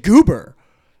such a goober.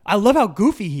 I love how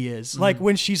goofy he is. Like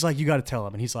when she's like, you got to tell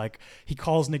him. And he's like, he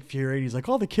calls Nick Fury and he's like,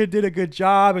 oh, the kid did a good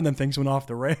job. And then things went off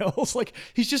the rails. Like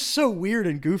he's just so weird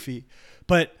and goofy.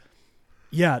 But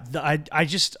yeah, I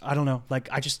don't know. Like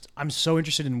I'm so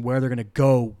interested in where they're going to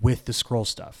go with the Skrull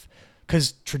stuff.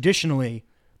 Because traditionally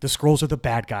the Skrulls are the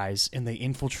bad guys and they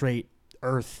infiltrate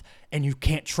Earth, and you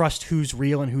can't trust who's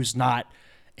real and who's not.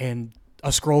 And a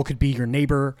Skrull could be your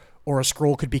neighbor, or a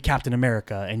Skrull could be Captain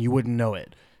America, and you wouldn't know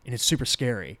it. And it's super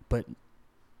scary, but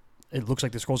it looks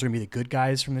like the Skrulls are going to be the good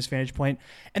guys from this vantage point.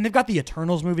 And they've got the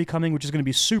Eternals movie coming, which is going to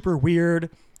be super weird,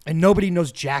 and nobody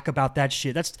knows jack about that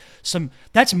shit.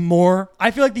 That's more.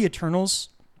 I feel like the Eternals,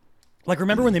 like,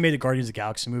 remember when they made the Guardians of the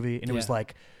Galaxy movie, and it was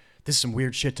like, this is some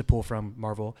weird shit to pull from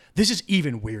Marvel. This is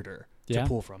even weirder to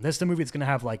pull from. This is the movie that's going to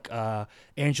have like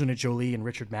Angelina Jolie and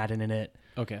Richard Madden in it.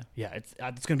 Okay. Yeah, it's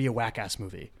going to be a whack ass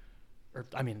movie. Or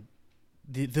I mean,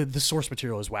 the source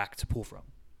material is whack to pull from.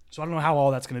 So I don't know how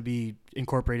all that's going to be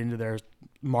incorporated into their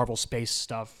Marvel space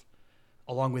stuff,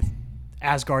 along with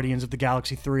Asgardians of the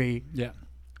Galaxy 3. Yeah.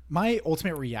 My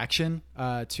ultimate reaction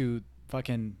to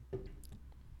fucking,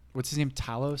 what's his name?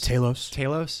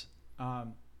 Talos.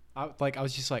 I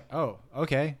was just like, oh,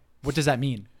 okay. What does that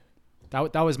mean?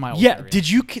 That was my ultimate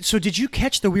reaction. Did you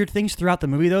catch the weird things throughout the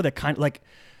movie though? That kind of like,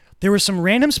 there were some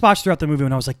random spots throughout the movie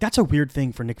when I was like, that's a weird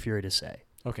thing for Nick Fury to say.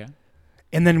 Okay.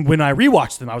 And then when I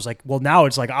rewatched them, I was like, well, now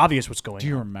it's like obvious what's going on. Do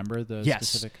you remember the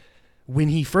specific? When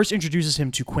he first introduces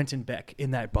him to Quentin Beck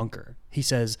in that bunker, he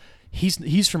says,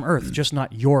 he's from Earth, just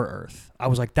not your Earth. I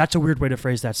was like, that's a weird way to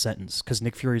phrase that sentence, because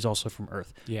Nick Fury is also from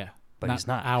Earth. Yeah. But he's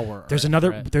not. Our there's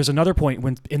Earth, there's another point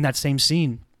when in that same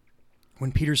scene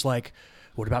when Peter's like,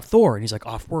 what about Thor? And he's like,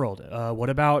 off-world. What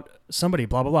about somebody?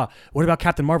 Blah, blah, blah. What about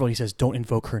Captain Marvel? And he says, don't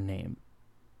invoke her name.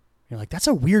 You're like, that's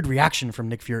a weird reaction from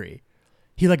Nick Fury.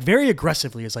 He like very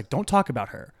aggressively is like, don't talk about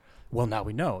her. Well, now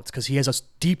we know. It's because he has a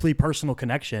deeply personal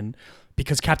connection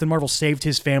because Captain Marvel saved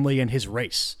his family and his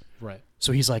race. Right.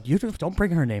 So he's like, you don't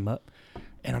bring her name up.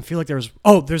 And I feel like there's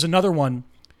another one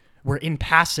where in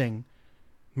passing,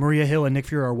 Maria Hill and Nick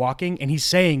Fury are walking, and he's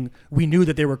saying, we knew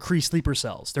that they were Kree sleeper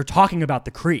cells. They're talking about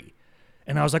the Kree.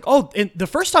 And I was like, oh, and the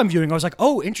first time viewing, I was like,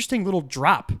 oh, interesting little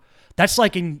drop. That's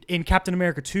like in Captain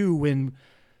America 2 when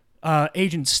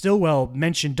Agent Stillwell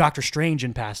mentioned Doctor Strange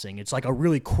in passing. It's like a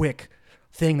really quick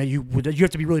thing that you have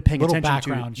to be really paying little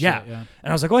attention background to. shit, yeah.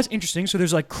 And I was like, oh, that's interesting. So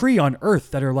there's like Kree on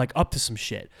Earth that are like up to some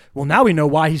shit. Well, now we know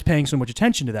why he's paying so much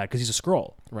attention to that, because he's a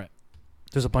Skrull. Right.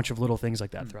 There's a bunch of little things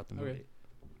like that throughout the movie. Okay.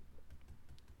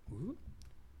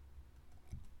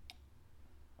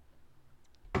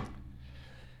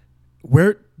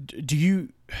 Where do you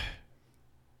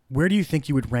think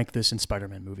you would rank this in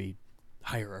Spider-Man movie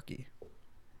hierarchy?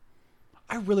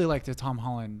 I really like the Tom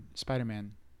Holland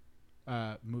Spider-Man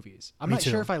movies. I'm Me not too.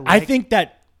 sure if I like I think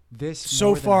that this so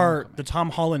more than far Homecoming. the Tom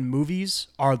Holland movies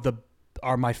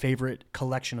are my favorite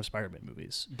collection of Spider-Man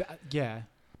movies. Yeah.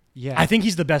 I think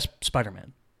he's the best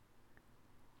Spider-Man.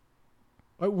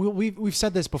 We've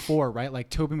said this before, right? Like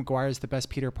Tobey Maguire is the best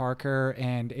Peter Parker,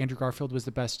 and Andrew Garfield was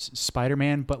the best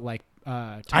Spider-Man. But like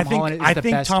Tom Holland is the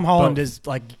best. Tom Holland both. is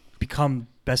like become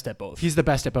best at both. He's the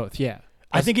best at both. Yeah.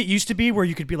 I think it used to be where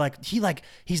you could be like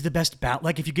he's the best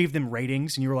like if you gave them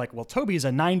ratings and you were like, well, Toby is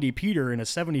a 90 Peter and a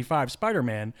 75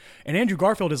 Spider-Man, and Andrew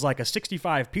Garfield is like a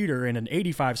 65 Peter and an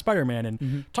 85 Spider-Man,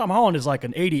 and Tom Holland is like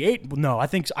an 88. Well, no, I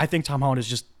think Tom Holland is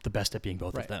just the best at being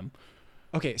both of them.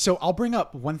 Okay, so I'll bring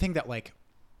up one thing that like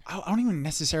I don't even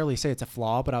necessarily say it's a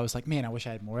flaw, but I was like, man, I wish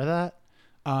I had more of that.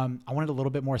 I wanted a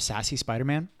little bit more sassy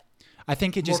Spider-Man. I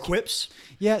think it just More quips.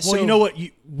 Yeah. Well, so, you know what?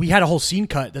 We had a whole scene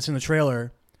cut that's in the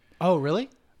trailer. Oh, really?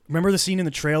 Remember the scene in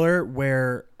the trailer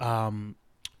where he's in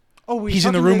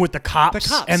the talking room to with the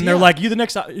cops, and they're like, "You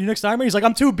next Iron Man?" He's like,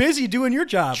 "I'm too busy doing your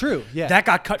job." True. Yeah. That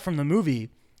got cut from the movie,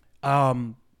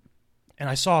 and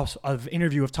I saw an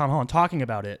interview of Tom Holland talking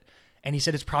about it, and he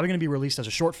said it's probably going to be released as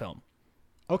a short film.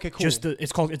 Okay, cool. It's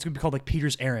going to be called like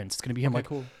Peter's Errands. It's going to be him like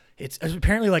cool. It's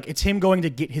apparently like it's him going to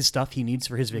get his stuff he needs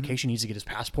for his vacation. He needs to get his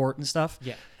passport and stuff.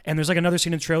 Yeah. And there's like another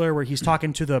scene in the trailer where he's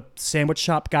talking to the sandwich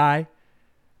shop guy.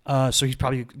 So he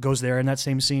probably goes there in that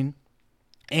same scene.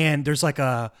 And there's like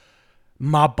a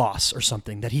mob boss or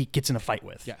something that he gets in a fight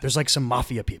with. Yeah. There's like some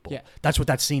mafia people. Yeah. That's what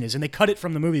that scene is. And they cut it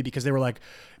from the movie because they were like,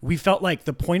 we felt like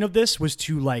the point of this was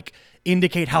to like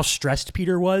indicate how stressed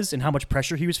Peter was and how much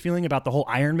pressure he was feeling about the whole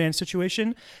Iron Man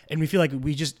situation. And we feel like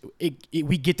we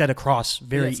get that across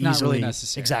very it's easily. not really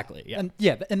necessary. Exactly.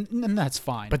 Yeah. And that's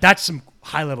fine. But that's some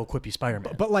high level quippy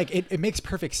Spider-Man. But like it makes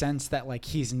perfect sense that like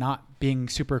he's not being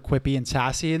super quippy and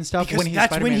sassy and stuff. Because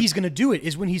that's when he's going to do it,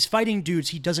 is when he's fighting dudes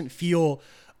he doesn't feel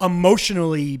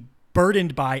emotionally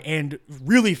burdened by and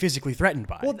really physically threatened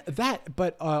by. Well,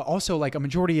 but also like a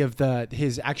majority of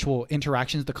his actual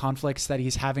interactions, the conflicts that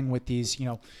he's having with these,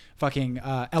 fucking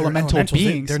elemental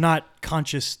beings. They're not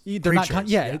conscious. They're not.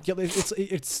 creatures.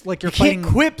 It's like you're you fighting.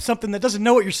 can't quip something that doesn't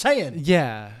know what you're saying.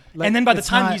 Yeah. Like, and then by the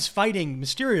time he's fighting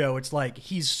Mysterio, it's like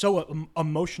he's so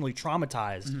emotionally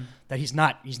traumatized that he's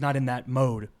not in that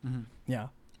mode. Yeah.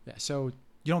 Yeah, so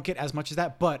you don't get as much as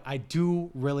that, but I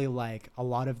do really like a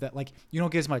lot of that. Like, you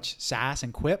don't get as much sass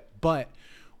and quip, but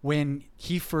when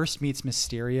he first meets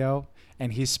Mysterio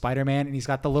and he's Spider-Man and he's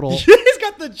got the little He's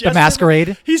got the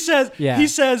masquerade. He says, Yeah.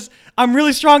 I'm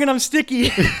really strong and I'm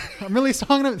sticky. I'm really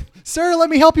strong. Sir, let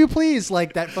me help you, please.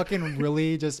 Like that fucking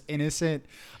really just innocent.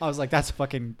 I was like, that's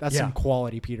some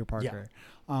quality Peter Parker.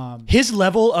 His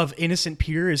level of innocent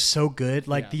Peter is so good.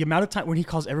 Like Yeah. the amount of time when he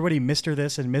calls everybody Mr.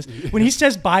 This and Miss, when he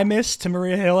says bye Miss to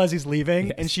Maria Hill as he's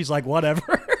leaving and she's like,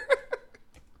 whatever.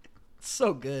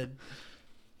 So good.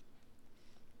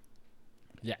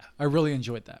 Yeah, I really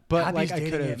enjoyed that. But Happy's like I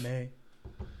dating could Aunt have, May.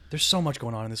 There's so much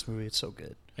going on in this movie. It's so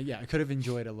good. yeah, I could have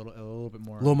enjoyed a little bit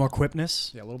more. A little more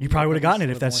quipness. Yeah, a little You bit probably more would have gotten quickness, it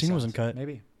a if that little scene more wasn't substance. cut.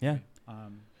 Maybe. Yeah.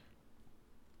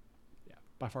 Yeah,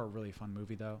 by far a really fun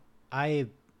movie though. I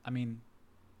mean,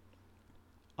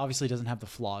 obviously doesn't have the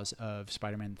flaws of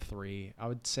Spider-Man 3. I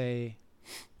would say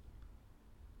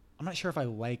I'm not sure if I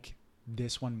like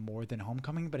this one more than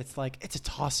Homecoming, but it's like it's a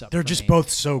toss-up. They're for just me. both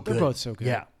so good. They're both so good.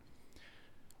 Yeah.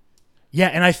 Yeah,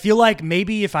 and I feel like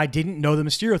maybe if I didn't know the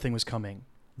Mysterio thing was coming,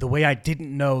 the way I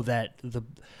didn't know that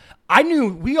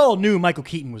we all knew Michael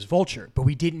Keaton was Vulture, but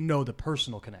we didn't know the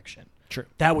personal connection. True.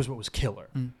 That was what was killer.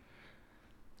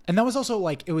 And that was also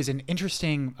like it was an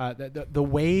interesting the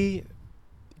way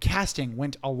casting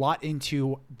went a lot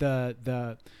into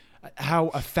the how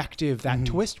effective that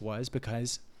twist was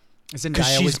because Zendaya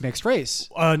she's- was mixed race.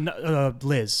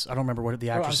 Liz, I don't remember what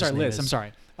the Oh, I'm actress' sorry, name Liz. is. I'm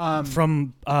sorry.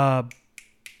 From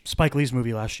Spike Lee's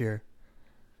movie last year,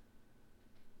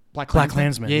 Black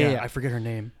BlacKkKlansman. Yeah. I forget her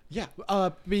name. Yeah,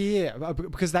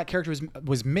 because that character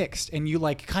was mixed, and you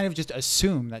like kind of just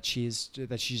assume that she's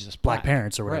just Black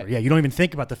parents or whatever. Right. Yeah, you don't even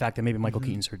think about the fact that maybe Michael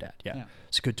Keaton's her dad. Yeah. Yeah.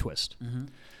 It's a good twist.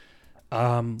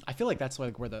 I feel like that's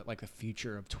like where the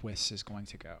future of twists is going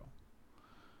to go.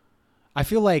 I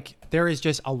feel like there is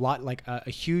just a lot like a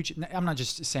huge. I'm not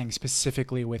just saying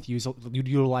specifically with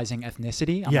utilizing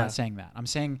ethnicity. I'm Yeah. not saying that. I'm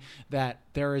saying that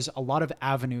there is a lot of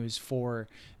avenues for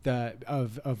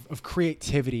of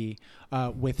creativity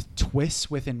with twists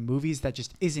within movies that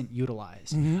just isn't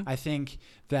utilized. I think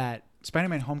that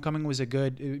Spider-Man: Homecoming was a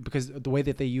good because the way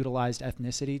that they utilized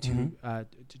ethnicity to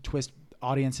twist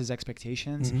audiences'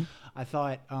 expectations. I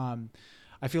thought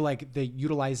I feel like the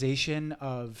utilization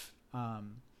of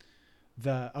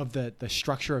the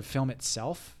structure of film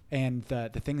itself and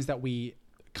the things that we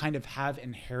kind of have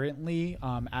inherently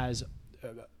as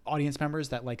audience members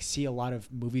that like see a lot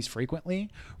of movies frequently,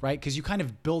 right? Because you kind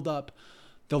of build up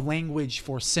the language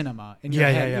for cinema in your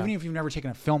head. Even if you've never taken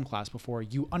a film class before,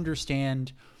 you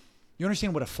understand what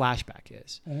a flashback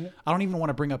is. I don't even want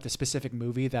to bring up the specific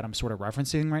movie that I'm sort of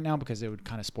referencing right now because it would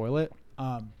kind of spoil it.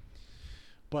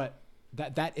 But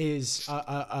that is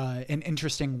an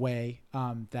interesting way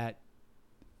that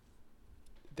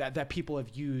people have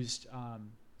used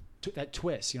that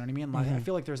twist. You know what I mean? Like, I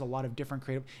feel like there's a lot of different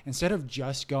creative. Instead of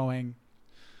just going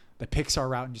the Pixar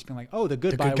route and just being like, oh, the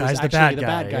good guy was actually the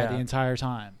bad guy the entire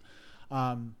time.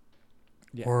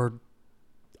 Yeah. Or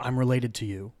I'm related to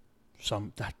you.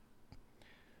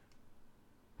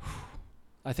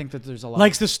 I think that there's a lot.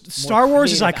 Like the Star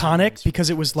Wars is creative iconic avenues. because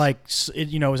it was like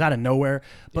it was out of nowhere.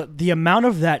 But the amount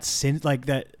of that like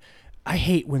that, I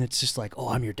hate when it's just like, oh,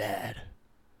 I'm your dad.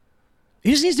 It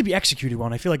just needs to be executed well.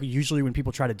 And I feel like usually when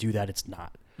people try to do that, it's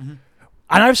not. And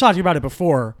I've talked to you about it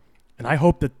before, and I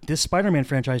hope that this Spider-Man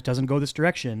franchise doesn't go this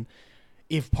direction.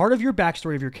 If part of your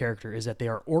backstory of your character is that they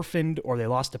are orphaned or they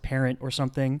lost a parent or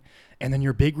something, and then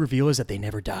your big reveal is that they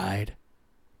never died,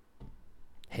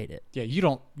 hate it. Yeah, you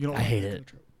don't. I hate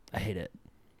it. I hate it.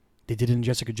 They did it in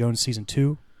Jessica Jones season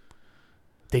 2.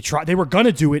 They were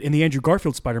gonna do it in the Andrew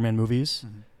Garfield Spider-Man movies.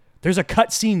 There's a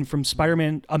cut scene from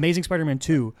Amazing Spider-Man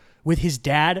 2 with his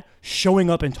dad showing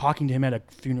up and talking to him at a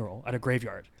funeral, at a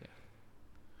graveyard.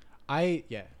 I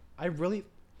really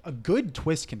a good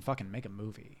twist can fucking make a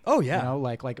movie. Oh, yeah. You know,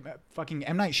 like fucking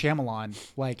M. Night Shyamalan,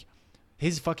 like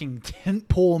his fucking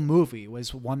tentpole movie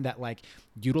was one that like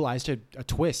utilized a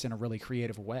twist in a really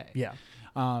creative way. Yeah.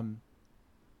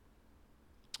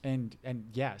 And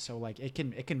yeah, so like it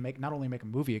can make not only make a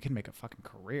movie, it can make a fucking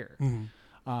career.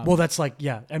 Well, that's like,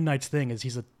 M. Night's thing is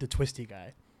he's the twisty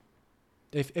guy.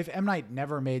 If M. Night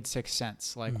never made Sixth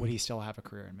Sense, like would he still have a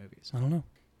career in movies? I don't know.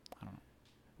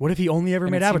 What if he only ever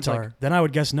And made it seems Avatar? like- Then I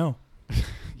would guess no.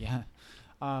 Yeah.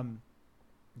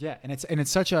 Yeah, and it's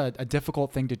such a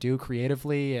difficult thing to do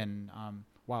creatively and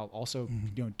while also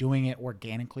doing it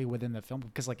organically within the film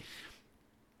because like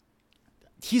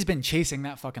he's been chasing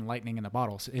that fucking lightning in the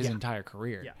bottle his entire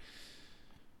career. Yeah.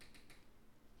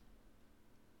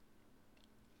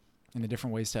 And the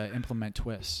different ways to implement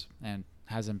twists and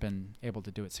hasn't been able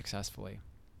to do it successfully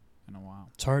in a while.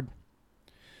 It's hard.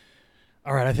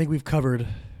 All right, I think we've covered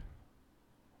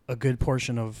a good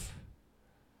portion of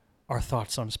our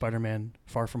thoughts on Spider-Man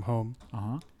Far From Home.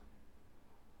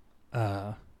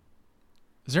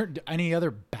 Is there any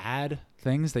other bad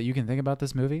things that you can think about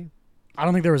this movie? I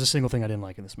don't think there was a single thing I didn't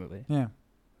like in this movie. Yeah.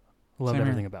 Loved Same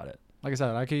everything here. about it. Like I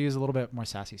said, I could use a little bit more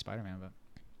sassy Spider-Man,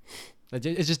 but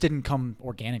it just didn't come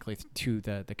organically to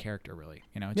the character, really.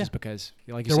 You know, just because,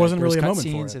 like you There said, wasn't really a cut moment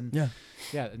for scenes it. and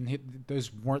Yeah. and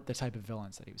those weren't the type of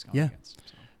villains that he was going Yeah. against.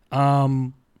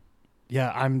 So.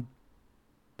 Yeah, I'm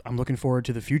looking forward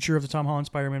to the future of the Tom Holland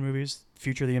Spider-Man movies.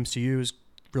 Future of the MCU is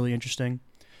really interesting.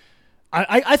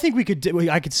 I think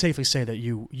I could safely say that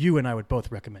you and I would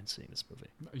both recommend seeing this movie.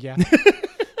 Yeah.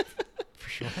 For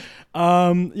sure.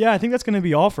 Yeah, I think that's going to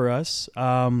be all for us.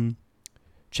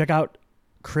 Check out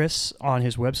Chris on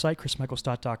his website,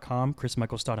 chrismichaelstott.com, Chris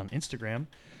Michael Stott on Instagram.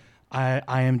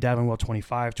 I am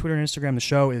Davinwell25, Twitter and Instagram. The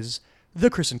show is The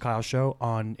Chris and Kyle Show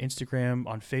on Instagram,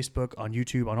 on Facebook, on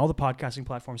YouTube, on all the podcasting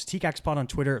platforms. TCAXPod on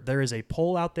Twitter. There is a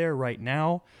poll out there right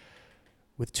now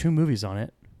with 2 movies on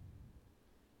it.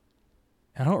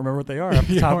 I don't remember what they are off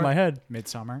the top of my head.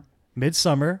 Midsummer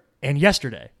and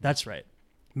Yesterday. That's right.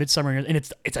 Midsummer, and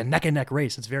it's a neck and neck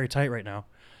race. It's very tight right now.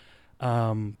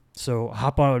 So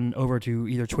hop on over to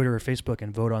either Twitter or Facebook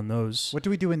and vote on those. What do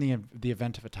we do in the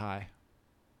event of a tie?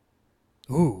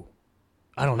 Ooh,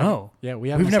 I don't know. Yeah,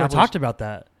 We've never talked about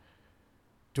that.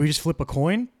 Do we just flip a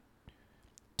coin?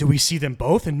 Do we see them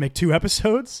both and make 2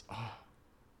 episodes?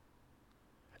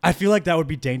 I feel like that would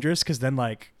be dangerous because then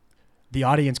like the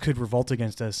audience could revolt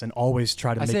against us and always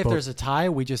try to I make say if both. there's a tie,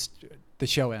 the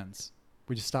show ends.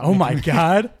 We just stop. Oh my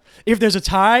God. If there's a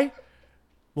tie,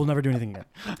 we'll never do anything again.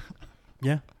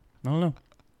 Yeah. I don't know.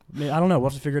 We'll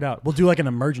have to figure it out. We'll do like an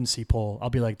emergency poll. I'll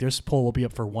be like, this poll will be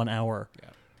up for 1 hour. Yeah.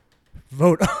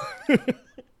 Vote. I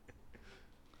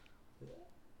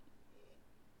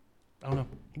don't know.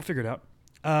 We'll figure it out.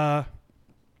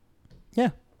 Yeah.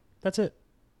 That's it.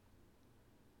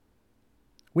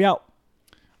 We out.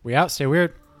 Stay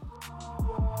weird.